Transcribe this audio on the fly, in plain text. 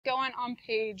going on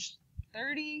page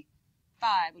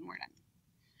 35 when we're done.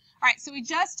 All right, so we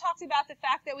just talked about the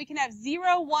fact that we can have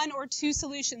 0, 1, or 2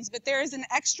 solutions, but there is an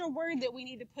extra word that we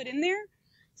need to put in there.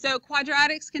 So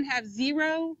quadratics can have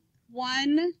 0,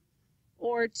 1,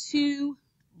 or 2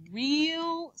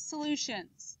 real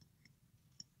solutions.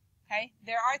 Okay,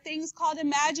 there are things called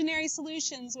imaginary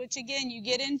solutions, which again you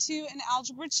get into in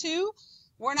Algebra 2.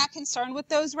 We're not concerned with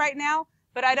those right now,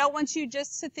 but I don't want you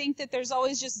just to think that there's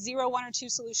always just 0, 1, or 2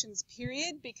 solutions,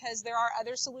 period, because there are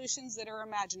other solutions that are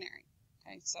imaginary.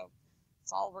 Okay, so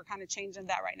that's all, we're kind of changing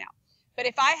that right now. But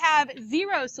if I have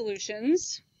 0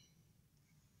 solutions,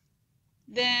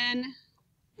 then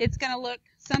it's going to look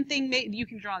something, you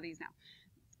can draw these now,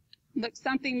 look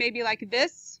something maybe like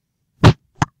this.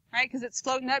 Right, because it's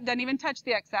floating up, doesn't even touch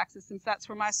the x-axis since that's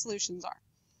where my solutions are.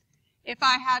 If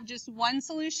I have just one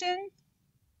solution,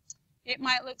 it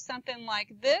might look something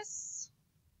like this.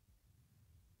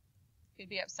 Could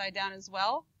be upside down as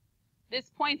well.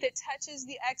 This point that touches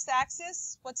the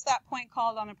x-axis, what's that point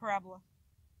called on a parabola?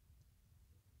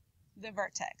 The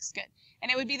vertex, good. And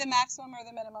it would be the maximum or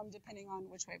the minimum depending on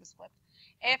which way it was flipped.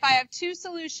 If I have 2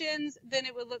 solutions, then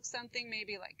it would look something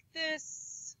maybe like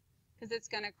this, because it's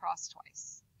going to cross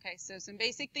twice. Okay, so some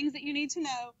basic things that you need to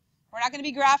know. We're not going to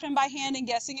be graphing by hand and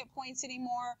guessing at points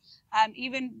anymore.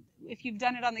 Even if you've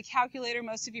done it on the calculator,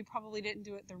 most of you probably didn't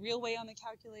do it the real way on the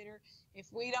calculator. If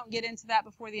we don't get into that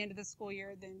before the end of the school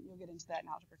year, then you'll get into that in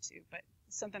Algebra 2. But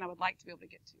it's something I would like to be able to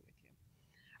get to with you.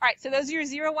 All right, so those are your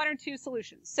 0, 1, or 2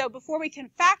 solutions. So before we can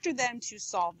factor them to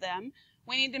solve them,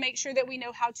 we need to make sure that we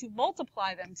know how to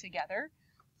multiply them together.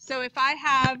 So if I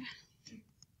have,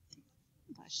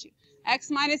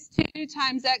 x minus 2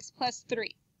 times x plus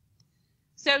 3.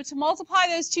 So to multiply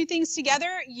those two things together,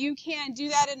 you can do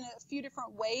that in a few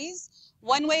different ways.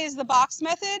 One way is the box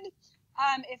method.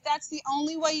 If that's the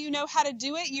only way you know how to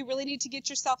do it, you really need to get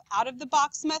yourself out of the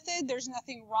box method. There's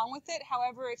nothing wrong with it.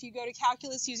 However, if you go to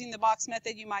calculus using the box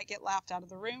method, you might get laughed out of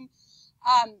the room.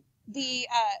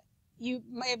 You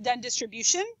may have done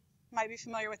distribution. Might be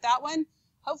familiar with that one.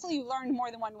 Hopefully you learned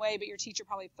more than one way, but your teacher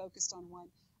probably focused on one.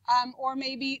 Or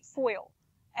maybe FOIL.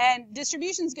 And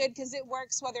distribution is good because it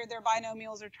works whether they're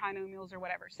binomials or trinomials or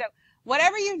whatever. So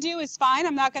whatever you do is fine.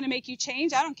 I'm not going to make you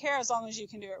change. I don't care as long as you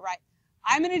can do it right.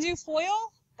 I'm going to do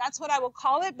FOIL. That's what I will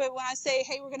call it. But when I say,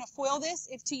 hey, we're going to FOIL this,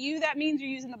 if to you that means you're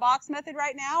using the box method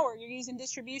right now or you're using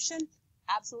distribution,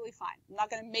 absolutely fine. I'm not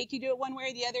going to make you do it one way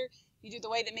or the other. You do the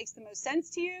way that makes the most sense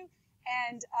to you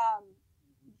and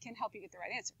can help you get the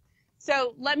right answer.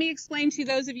 So let me explain to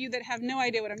those of you that have no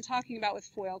idea what I'm talking about with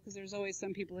FOIL, because there's always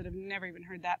some people that have never even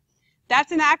heard that.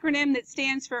 That's an acronym that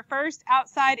stands for first,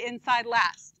 outside, inside,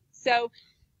 last. So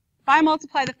if I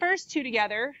multiply the first two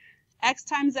together, x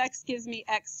times x gives me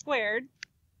x squared.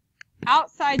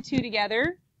 Outside two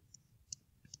together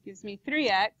gives me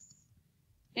 3x.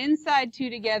 Inside two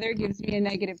together gives me a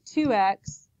negative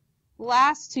 2x.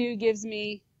 Last two gives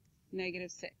me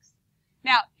negative 6.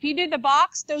 Now, if you did the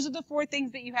box, those are the 4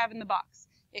 things that you have in the box.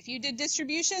 If you did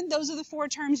distribution, those are the 4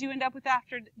 terms you end up with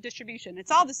after distribution.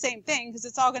 It's all the same thing because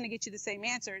it's all going to get you the same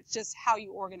answer. It's just how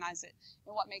you organize it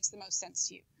and what makes the most sense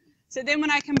to you. So then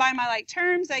when I combine my like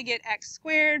terms, I get x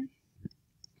squared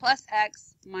plus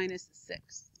x minus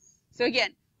 6. So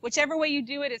again, whichever way you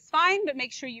do it is fine, but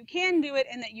make sure you can do it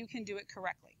and that you can do it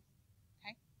correctly.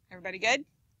 Okay, everybody good?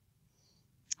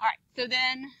 All right, so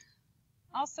then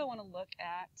I also want to look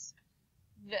at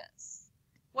this.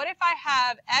 What if I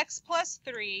have x plus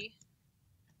 3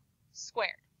 squared?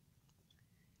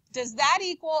 Does that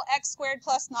equal x squared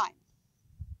plus 9?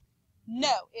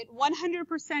 No, it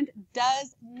 100%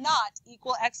 does not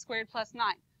equal x squared plus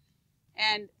 9.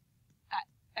 And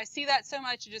I see that so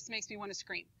much, it just makes me want to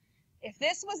scream. If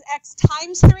this was x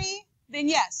times 3, then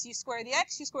yes, you square the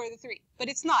x, you square the 3. But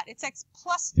it's not. It's x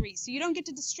plus 3, so you don't get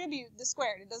to distribute the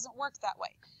squared. It doesn't work that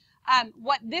way.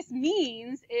 What this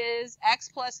means is x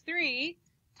plus 3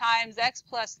 times x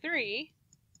plus 3,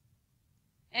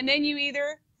 and then you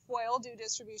either FOIL, do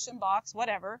distribution, box,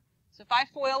 whatever. So if I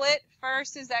FOIL it,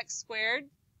 first is x squared,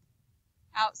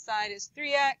 outside is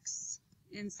 3x,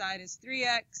 inside is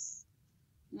 3x,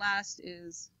 last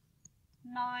is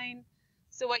 9.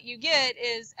 So what you get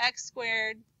is x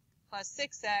squared plus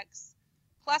 6x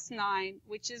plus 9,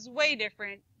 which is way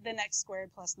different than x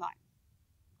squared plus 9.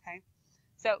 Okay?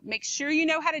 So make sure you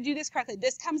know how to do this correctly.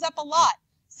 This comes up a lot.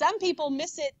 Some people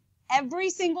miss it every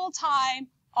single time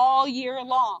all year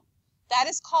long. That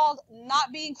is called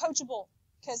not being coachable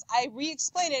because I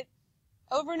re-explain it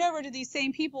over and over to these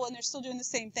same people and they're still doing the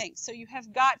same thing. So you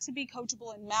have got to be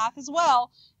coachable in math as well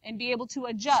and be able to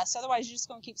adjust. Otherwise, you're just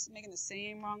going to keep making the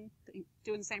same wrong thing,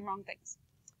 doing the same wrong things.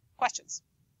 Questions?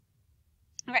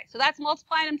 Okay, so that's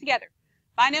multiplying them together.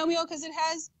 Binomial because it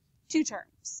has 2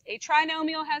 terms. A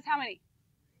trinomial has how many?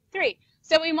 3.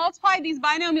 So we multiplied these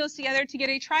binomials together to get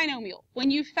a trinomial.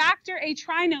 When you factor a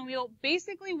trinomial,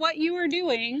 basically what you are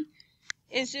doing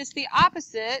is just the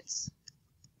opposite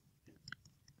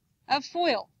of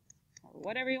FOIL, or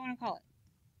whatever you want to call it.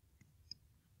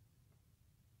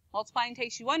 Multiplying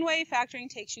takes you one way, factoring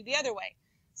takes you the other way.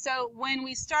 So when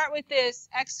we start with this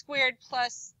x squared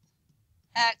plus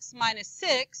x minus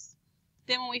 6,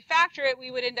 then when we factor it,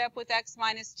 we would end up with x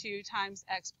minus 2 times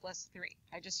x plus 3.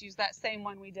 I just used that same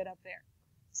one we did up there.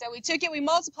 So we took it, we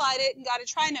multiplied it, and got a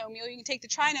trinomial. You can take the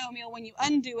trinomial. When you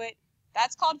undo it,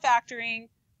 that's called factoring.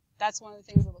 That's one of the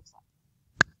things it looks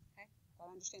like. Okay? Got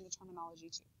to understand the terminology,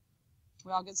 too.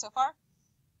 We all good so far? All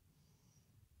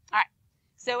right.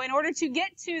 So in order to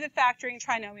get to the factoring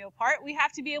trinomial part, we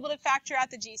have to be able to factor out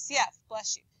the GCF.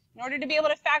 Bless you. In order to be able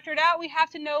to factor it out, we have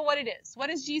to know what it is. What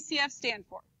does GCF stand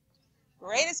for?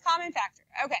 Greatest common factor.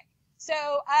 Okay. So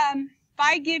if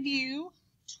I give you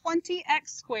 20x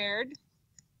squared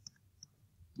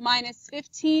minus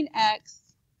 15x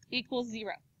equals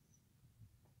 0.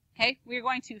 Okay, we're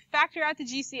going to factor out the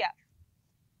GCF.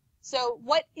 So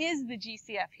what is the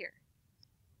GCF here?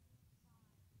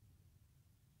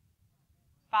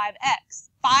 5x.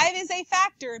 5 is a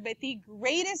factor, but the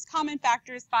greatest common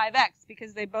factor is 5x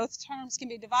because both terms can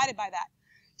be divided by that.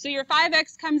 So your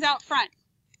 5x comes out front.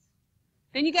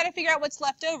 Then you got to figure out what's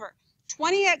left over.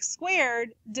 20x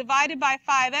squared divided by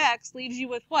 5x leaves you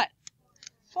with what?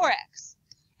 4x.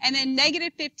 And then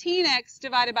negative 15x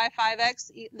divided by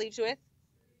 5x leaves you with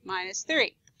minus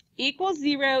 3. Equals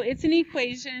 0. It's an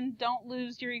equation. Don't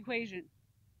lose your equation.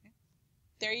 Okay.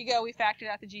 There you go. We factored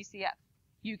out the GCF.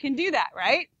 You can do that,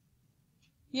 right?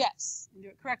 Yes. And do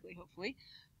it correctly, hopefully.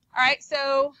 All right,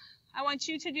 so I want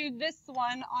you to do this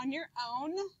one on your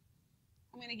own.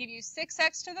 I'm going to give you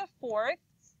 6x to the 4th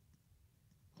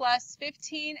plus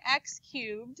 15x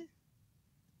cubed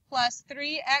plus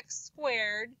 3x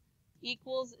squared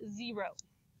equals 0.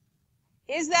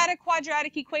 Is that a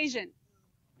quadratic equation?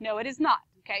 No, it is not,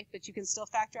 okay? But you can still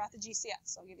factor out the GCF,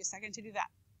 so I'll give you a second to do that.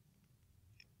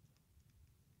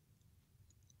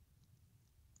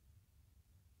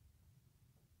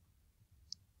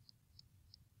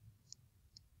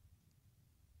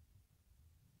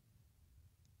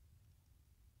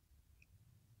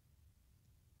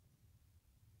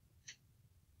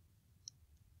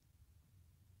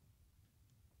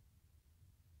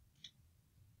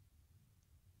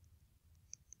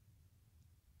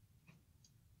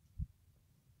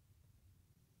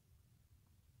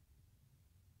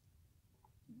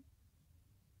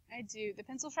 I do. The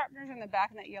pencil sharpeners are in the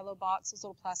back in that yellow box. Those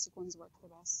little plastic ones work the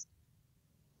best.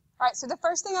 All right, so the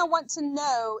first thing I want to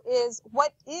know is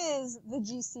what is the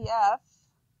GCF?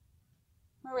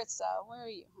 Maritza, where are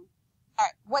you? All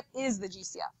right, what is the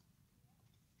GCF?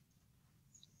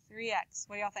 3x.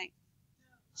 What do y'all think?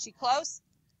 She close?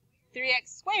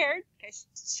 3x squared. Okay,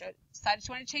 she decided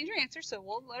she wanted to change her answer, so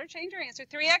we'll let her change her answer.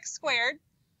 3x squared.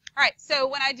 All right, so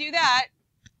when I do that,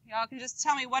 y'all can just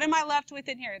tell me, what am I left with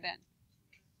in here then?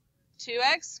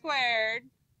 2x squared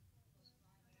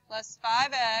plus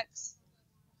 5x.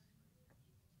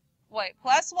 Wait,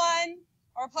 plus 1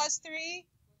 or plus 3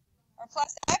 or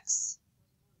plus x?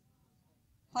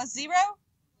 Plus 0?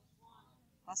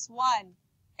 Plus 1.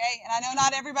 Okay, and I know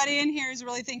not everybody in here is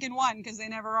really thinking 1 because they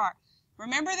never are.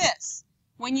 Remember this.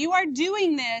 When you are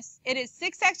doing this, it is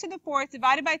 6x to the 4th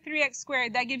divided by 3x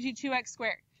squared. That gives you 2x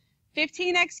squared.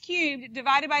 15x cubed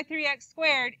divided by 3x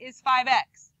squared is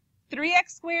 5x. 3x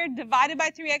squared divided by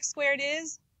 3x squared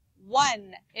is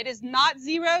 1. It is not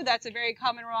 0. That's a very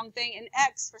common wrong thing. And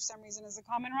x, for some reason, is a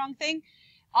common wrong thing.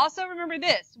 Also, remember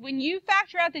this. When you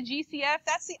factor out the GCF,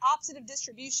 that's the opposite of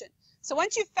distribution. So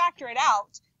once you factor it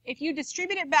out, if you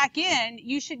distribute it back in,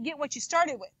 you should get what you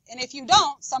started with. And if you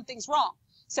don't, something's wrong.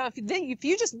 So if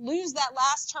you just lose that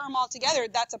last term altogether,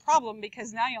 that's a problem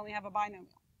because now you only have a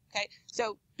binomial. Okay?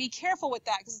 So be careful with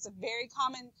that because it's a very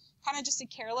common, kind of just a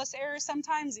careless error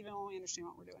sometimes, even when we understand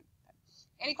what we're doing.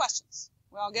 Any questions?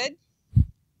 We all good? All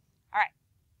right.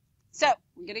 So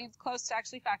we're getting close to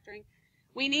actually factoring.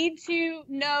 We need to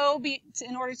know,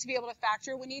 in order to be able to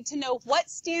factor, we need to know what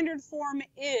standard form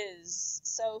is.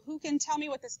 So who can tell me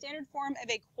what the standard form of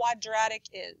a quadratic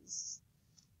is?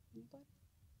 Anybody?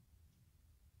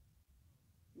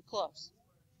 You're close.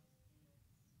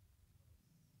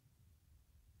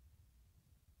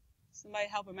 Somebody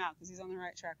help him out because he's on the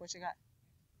right track. What you got?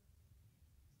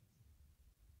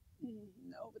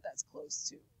 No, but that's close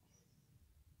too.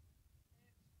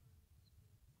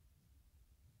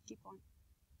 Keep going.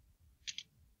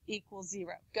 Equals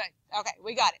 0. Good. Okay,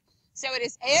 we got it. So it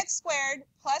is ax squared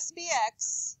plus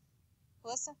bx.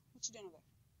 Melissa, what you doing over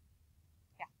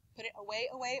there? Yeah, put it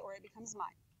away, or it becomes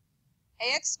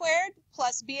mine. Ax squared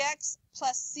plus bx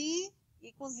plus c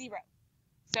equals 0.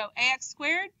 So ax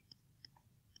squared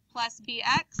plus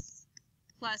bx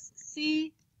plus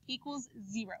c equals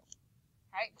 0.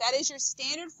 Right? That is your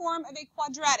standard form of a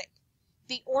quadratic.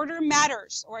 The order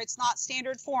matters, or it's not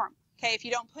standard form. Okay, if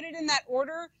you don't put it in that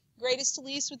order, greatest to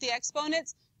least with the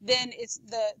exponents, then it's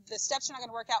the steps are not going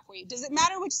to work out for you. Does it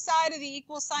matter which side of the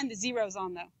equal sign the zero's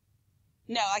on, though?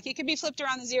 No, like it could be flipped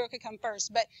around, the 0 could come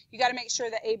first, but you got to make sure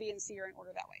that A, B, and C are in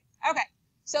order that way. Okay,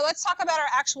 so let's talk about our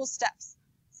actual steps.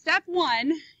 Step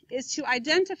 1 is to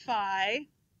identify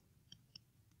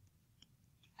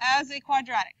as a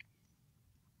quadratic.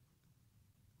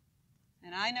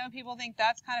 And I know people think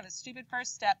that's kind of a stupid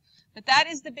first step, but that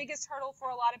is the biggest hurdle for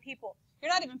a lot of people.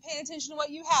 You're not even paying attention to what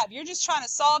you have. You're just trying to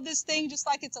solve this thing just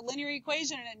like it's a linear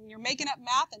equation, and you're making up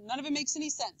math, and none of it makes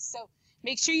any sense. So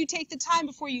make sure you take the time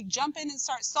before you jump in and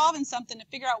start solving something to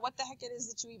figure out what the heck it is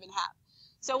that you even have.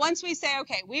 So once we say,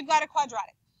 okay, we've got a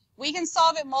quadratic, we can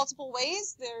solve it multiple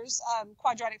ways. There's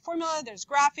quadratic formula, there's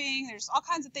graphing, there's all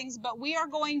kinds of things, but we are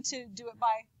going to do it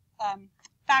by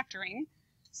factoring.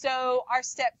 So our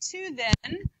step 2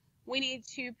 then, we need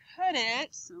to put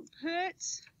it, so put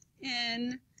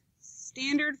in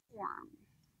standard form.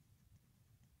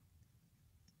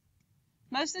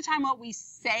 Most of the time what we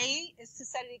say is to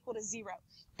set it equal to 0,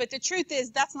 but the truth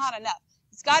is that's not enough.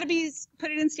 It's got to be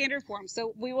put it in standard form.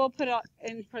 So we will put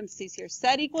in parentheses here,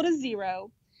 set equal to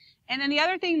 0. And then the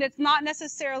other thing that's not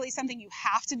necessarily something you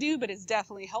have to do, but is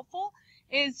definitely helpful,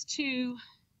 is to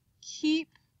keep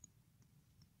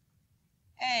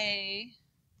A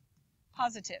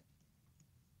positive.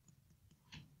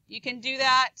 You can do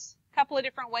that a couple of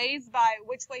different ways, by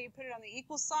which way you put it on the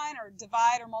equal sign, or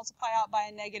divide or multiply out by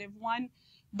a -1.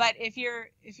 But if your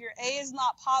A is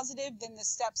not positive, then the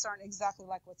steps aren't exactly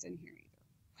like what's in here either.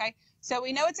 Okay? So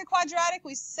we know it's a quadratic,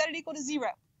 we set it equal to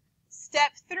 0.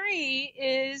 Step 3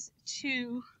 is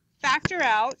to factor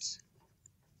out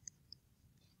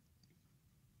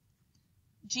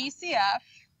GCF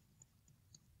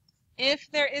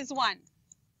if there is one.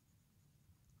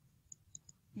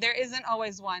 There isn't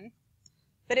always one.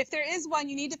 But if there is one,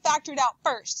 you need to factor it out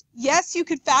first. Yes, you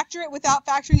could factor it without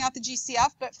factoring out the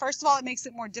GCF, but first of all, it makes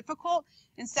it more difficult.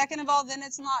 And second of all, then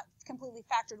it's not completely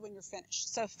factored when you're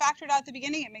finished. So factor it out at the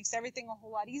beginning, it makes everything a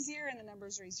whole lot easier, and the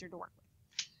numbers are easier to work with.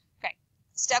 Okay,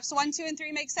 steps 1, 2, and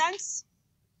 3 make sense?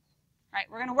 All right,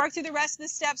 we're going to work through the rest of the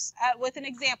steps with an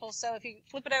example. So if you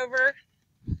flip it over,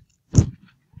 I'm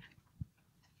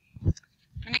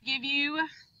going to give you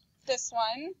this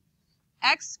one,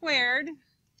 x squared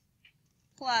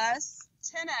plus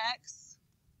 10x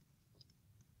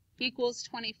equals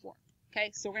 24.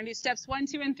 Okay, so we're going to do steps 1,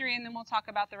 2, and 3, and then we'll talk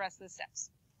about the rest of the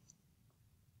steps.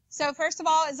 So first of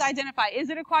all is identify, is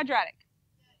it a quadratic?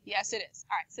 Yes, it is.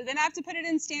 All right, so then I have to put it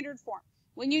in standard form.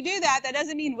 When you do that, that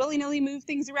doesn't mean willy-nilly move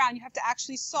things around. You have to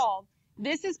actually solve.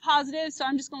 This is positive, so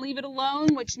I'm just going to leave it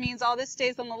alone, which means all this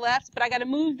stays on the left, but I got to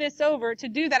move this over. To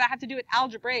do that, I have to do it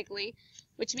algebraically,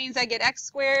 which means I get x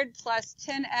squared plus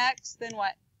 10x, then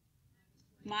what?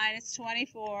 Minus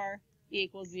 24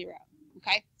 equals 0.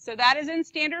 Okay, so that is in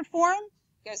standard form.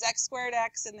 It goes x squared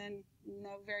x and then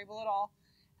no variable at all.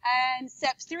 And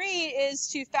step 3 is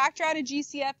to factor out a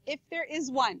GCF if there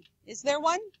is one. Is there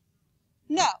one?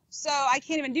 No. So I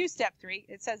can't even do step 3.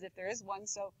 It says if there is one,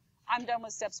 so I'm done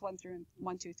with steps 1, 2,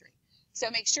 3.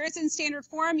 So make sure it's in standard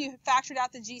form. You have factored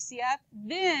out the GCF.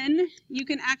 Then you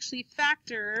can actually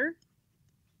factor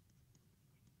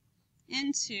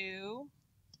into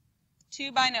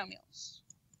 2 binomials.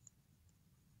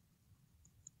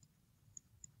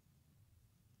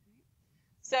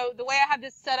 So the way I have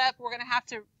this set up, we're going to have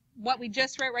to, what we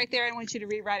just wrote right there, I want you to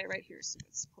rewrite it right here so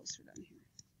it's closer down here.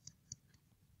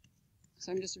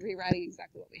 So I'm just rewriting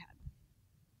exactly what we had.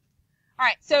 All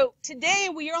right, so today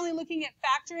we are only looking at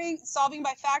factoring, solving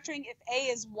by factoring if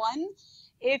A is 1.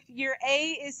 If your A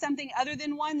is something other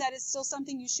than 1, that is still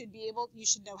something you should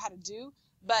know how to do,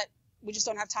 but we just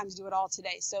don't have time to do it all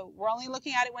today. So we're only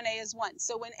looking at it when A is 1.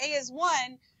 So when A is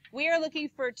 1, we are looking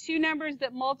for 2 numbers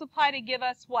that multiply to give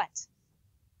us what?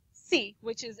 C,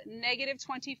 which is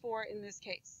 -24 in this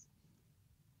case.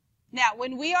 Now,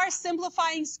 when we are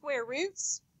simplifying square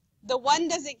roots, the 1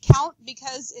 doesn't count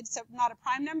because it's not a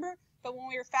prime number, but when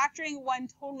we are factoring, 1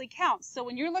 totally counts. So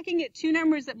when you're looking at 2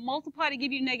 numbers that multiply to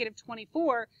give you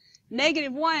 -24,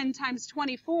 -1 times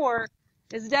 24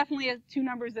 is definitely 2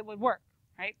 numbers that would work,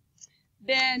 right?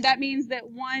 Then that means that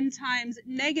 1 times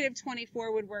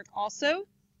 -24 would work also.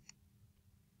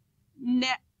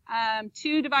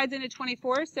 2 divides into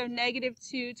 24, so negative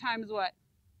 2 times what?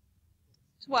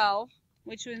 12,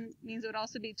 which means it would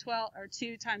also be 12, or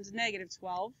 2 times negative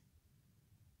 12.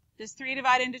 Does 3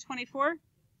 divide into 24?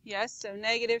 Yes, so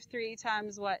negative 3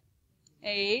 times what?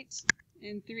 8,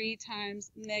 and 3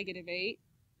 times negative 8.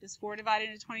 Does 4 divide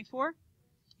into 24?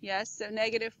 Yes, so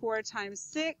negative 4 times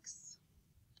 6,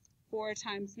 4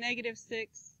 times negative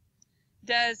 6.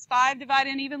 Does 5 divide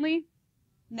in evenly?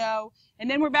 No. And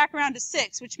then we're back around to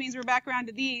 6, which means we're back around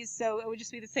to these, so it would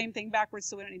just be the same thing backwards,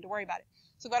 so we don't need to worry about it.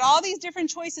 So we've got all these different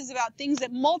choices about things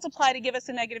that multiply to give us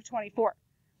a negative 24.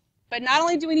 But not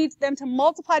only do we need them to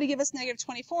multiply to give us negative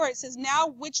 24, it says now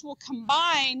which will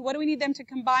combine. What do we need them to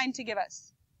combine to give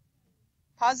us?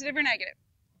 Positive or negative?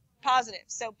 Positive.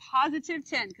 So positive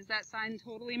 10, because that sign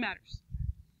totally matters.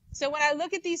 So when I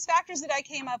look at these factors that I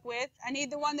came up with, I need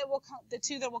the one that will, the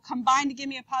two that will combine to give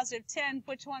me a positive 10.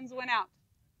 Which ones went out?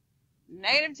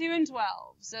 Negative 2 and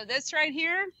 12. So this right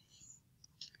here,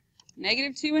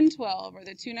 negative 2 and 12 are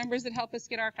the two numbers that help us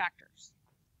get our factors.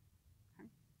 Okay.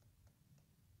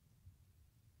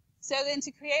 So then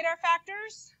to create our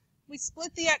factors, we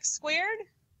split the x squared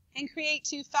and create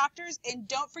two factors. And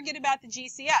don't forget about the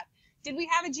GCF. Did we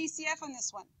have a GCF on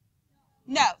this one?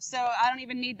 No, so I don't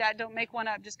even need that. Don't make one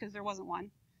up just because there wasn't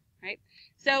one, right?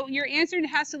 So your answer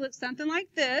has to look something like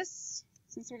this.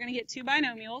 Since we're going to get two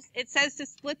binomials, it says to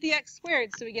split the x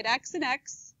squared, so we get x and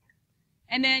x,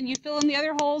 and then you fill in the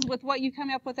other holes with what you come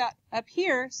up with up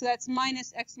here, so that's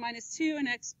minus x minus 2 and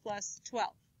x plus 12.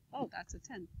 Oh, that's a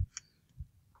 10.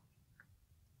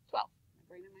 12. My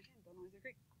brain in my head don't always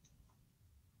agree.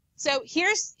 So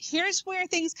here's where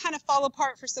things kind of fall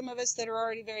apart for some of us that are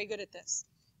already very good at this.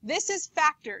 This is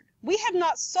factored. We have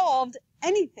not solved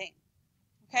anything,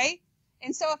 okay?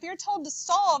 And so if you're told to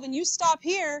solve and you stop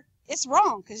here, it's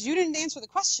wrong because you didn't answer the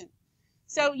question.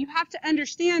 So you have to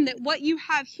understand that what you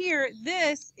have here,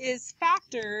 this is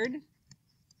factored,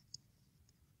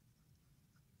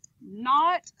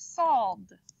 not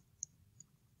solved.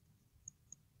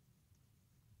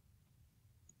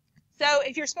 So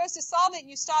if you're supposed to solve it and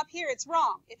you stop here, it's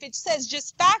wrong. If it says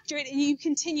just factor it and you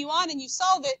continue on and you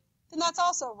solve it, then that's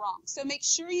also wrong. So make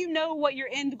sure you know what your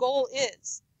end goal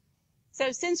is.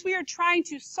 So since we are trying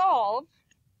to solve,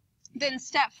 then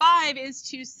step 5 is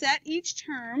to set each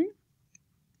term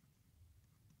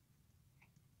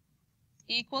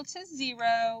equal to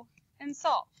 0 and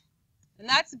solve. And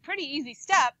that's a pretty easy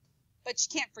step, but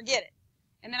you can't forget it.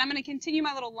 And then I'm going to continue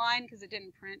my little line because it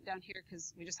didn't print down here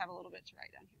because we just have a little bit to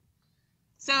write down here.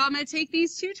 So I'm going to take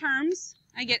these two terms.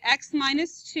 I get x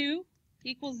minus 2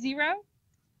 equals 0.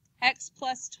 X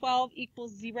plus 12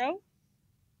 equals 0.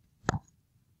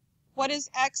 What does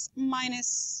x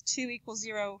minus 2 equals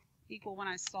 0 equal when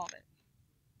I solve it?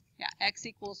 Yeah, x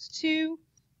equals 2,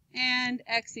 and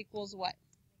x equals what?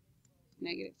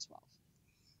 Negative 12.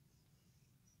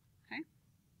 Okay?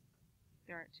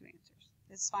 There are two answers.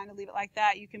 It's fine to leave it like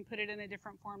that. You can put it in a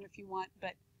different form if you want,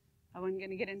 but I wasn't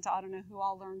going to get into, I don't know who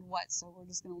all learned what, so we're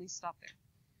just going to at least stop there.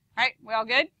 All right, we all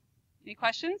good? Any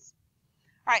questions?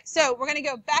 All right, so we're going to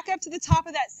go back up to the top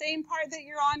of that same part that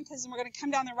you're on because we're going to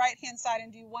come down the right-hand side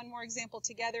and do one more example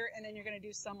together, and then you're going to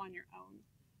do some on your own.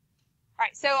 All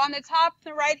right, so on the top,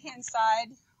 the right-hand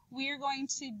side, we are going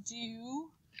to do,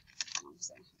 make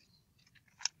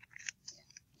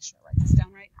sure I write this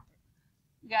down right.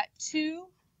 We got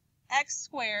 2x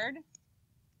squared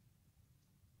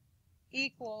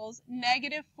equals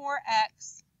negative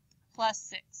 4x plus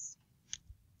 6.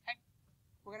 Okay?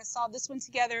 We're going to solve this one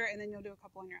together, and then you'll do a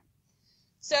couple on your own.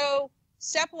 So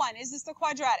step 1, is this the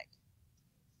quadratic?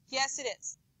 Yes, it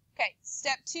is. Okay,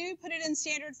 step 2, put it in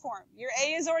standard form. Your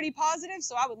a is already positive,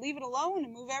 so I would leave it alone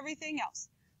and move everything else.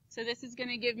 So this is going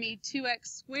to give me 2x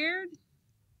squared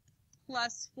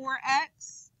plus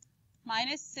 4x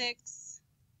minus 6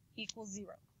 equals 0.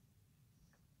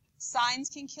 Signs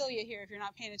can kill you here if you're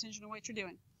not paying attention to what you're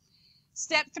doing.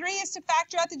 Step 3 is to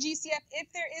factor out the GCF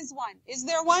if there is one. Is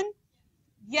there one?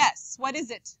 Yes. What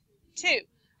is it? 2.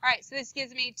 All right, so this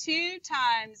gives me 2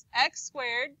 times x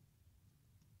squared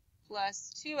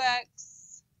plus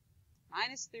 2x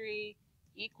minus 3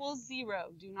 equals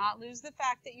 0. Do not lose the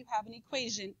fact that you have an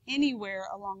equation anywhere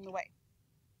along the way.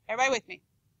 Everybody with me?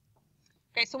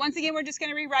 Okay, so once again, we're just going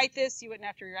to rewrite this. You wouldn't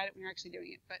have to rewrite it when you're actually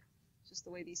doing it, but it's just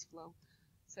the way these flow.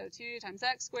 So 2 times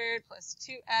x squared plus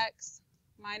 2x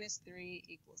minus 3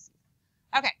 equals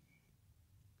 0. Okay,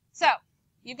 so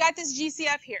you've got this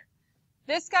GCF here.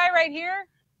 This guy right here,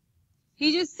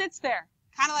 he just sits there,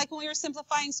 kind of like when we were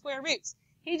simplifying square roots.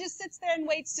 He just sits there and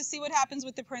waits to see what happens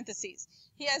with the parentheses.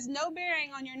 He has no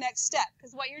bearing on your next step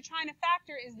because what you're trying to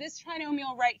factor is this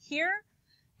trinomial right here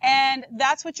and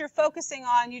that's what you're focusing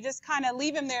on. You just kind of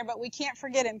leave him there, but we can't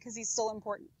forget him because he's still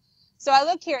important. So I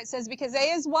look here, it says because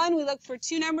a is 1, we look for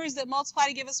two numbers that multiply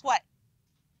to give us what?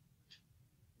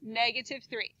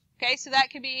 -3. Okay, so that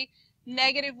could be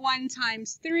 -1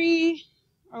 times 3,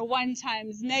 or 1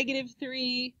 times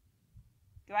 -3.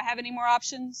 Do I have any more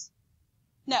options?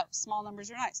 No, small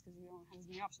numbers are nice because we don't have as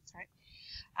many options, right?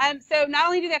 So not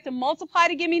only do they have to multiply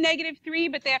to give me -3,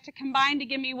 but they have to combine to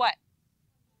give me what?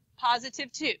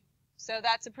 +2. So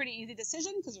that's a pretty easy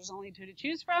decision because there's only 2 to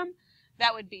choose from.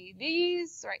 That would be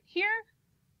these right here.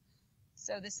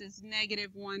 So this is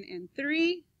 -1 and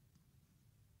 3.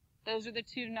 Those are the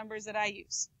two numbers that I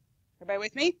use. Everybody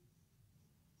with me?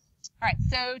 All right,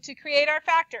 so to create our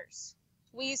factors,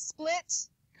 we split,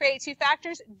 create two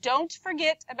factors. Don't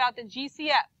forget about the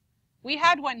GCF. We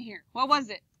had one here. What was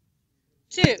it?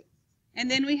 2. And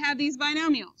then we have these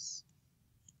binomials.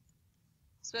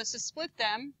 Supposed to split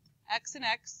them, x and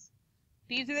x.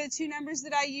 These are the two numbers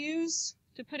that I use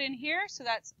to put in here. So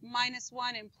that's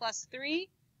 -1 and +3.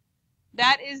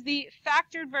 That is the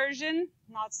factored version,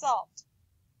 not solved.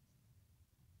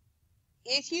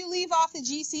 If you leave off the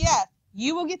GCF,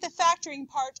 you will get the factoring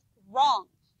part wrong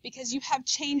because you have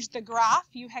changed the graph.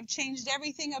 You have changed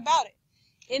everything about it.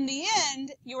 In the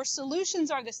end, your solutions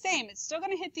are the same. It's still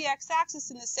going to hit the x-axis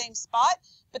in the same spot,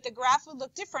 but the graph would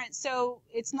look different, so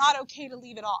it's not okay to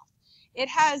leave it off.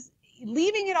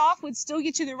 Leaving it off would still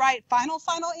get you the right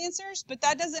final answers, but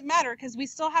that doesn't matter because we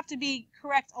still have to be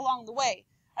correct along the way.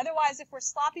 Otherwise, if we're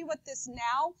sloppy with this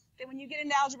now, then when you get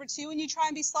into Algebra 2 and you try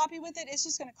and be sloppy with it, it's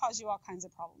just going to cause you all kinds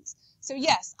of problems. So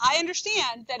yes, I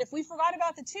understand that if we forgot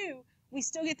about the 2, we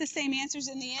still get the same answers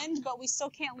in the end, but we still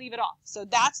can't leave it off. So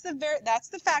that's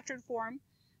the factored form.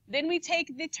 Then we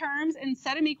take the terms and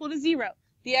set them equal to 0,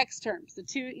 the x terms. The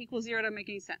 2 equals 0 doesn't make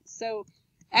any sense. So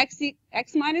x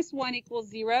minus 1 equals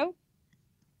 0,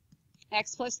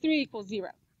 x plus 3 equals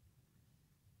 0,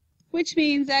 which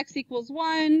means x equals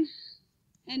 1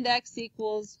 and x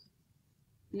equals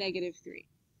 -3.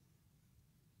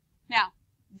 Now,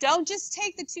 don't just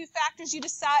take the two factors you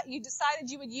decided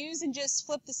you would use and just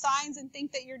flip the signs and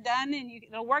think that you're done and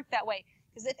it'll work that way.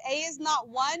 Because if a is not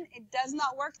 1, it does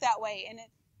not work that way, and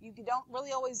you don't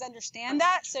really always understand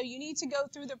that. So you need to go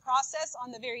through the process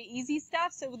on the very easy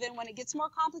stuff. So then when it gets more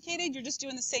complicated, you're just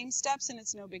doing the same steps and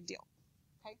it's no big deal.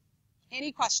 Okay?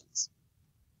 Any questions?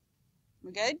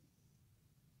 We good?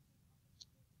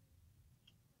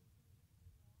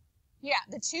 Yeah,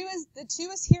 the 2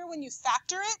 is here when you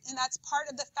factor it, and that's part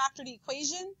of the factored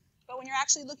equation. But when you're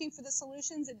actually looking for the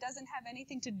solutions, it doesn't have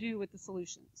anything to do with the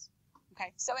solutions.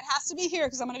 Okay, so it has to be here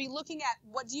because I'm going to be looking at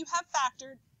what do you have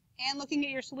factored and looking at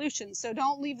your solutions. So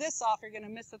don't leave this off. You're going to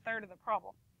miss a third of the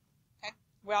problem. Okay,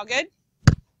 we all good?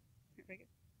 Very good.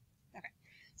 Okay,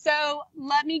 so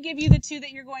let me give you the 2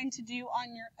 that you're going to do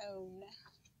on your own.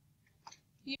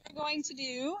 You're going to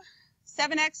do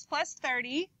 7x plus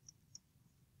 30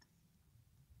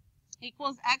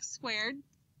 equals x squared,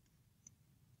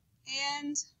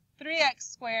 and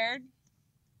 3x squared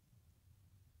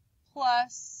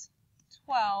plus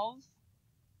 12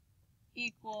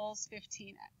 equals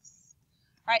 15x.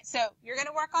 All right, so you're going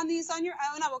to work on these on your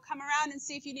own. I will come around and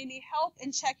see if you need any help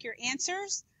and check your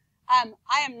answers.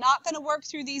 I am not going to work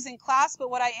through these in class,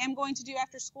 but what I am going to do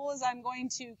after school is I'm going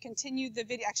to continue the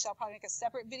video. Actually, I'll probably make a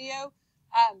separate video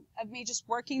of me just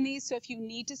working these. So if you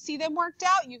need to see them worked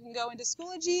out, you can go into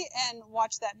Schoology and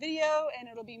watch that video, and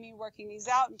it'll be me working these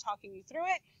out and talking you through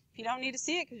it. If you don't need to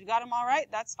see it because you got them all right,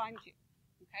 that's fine too.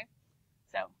 Okay?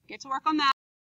 So get to work on that.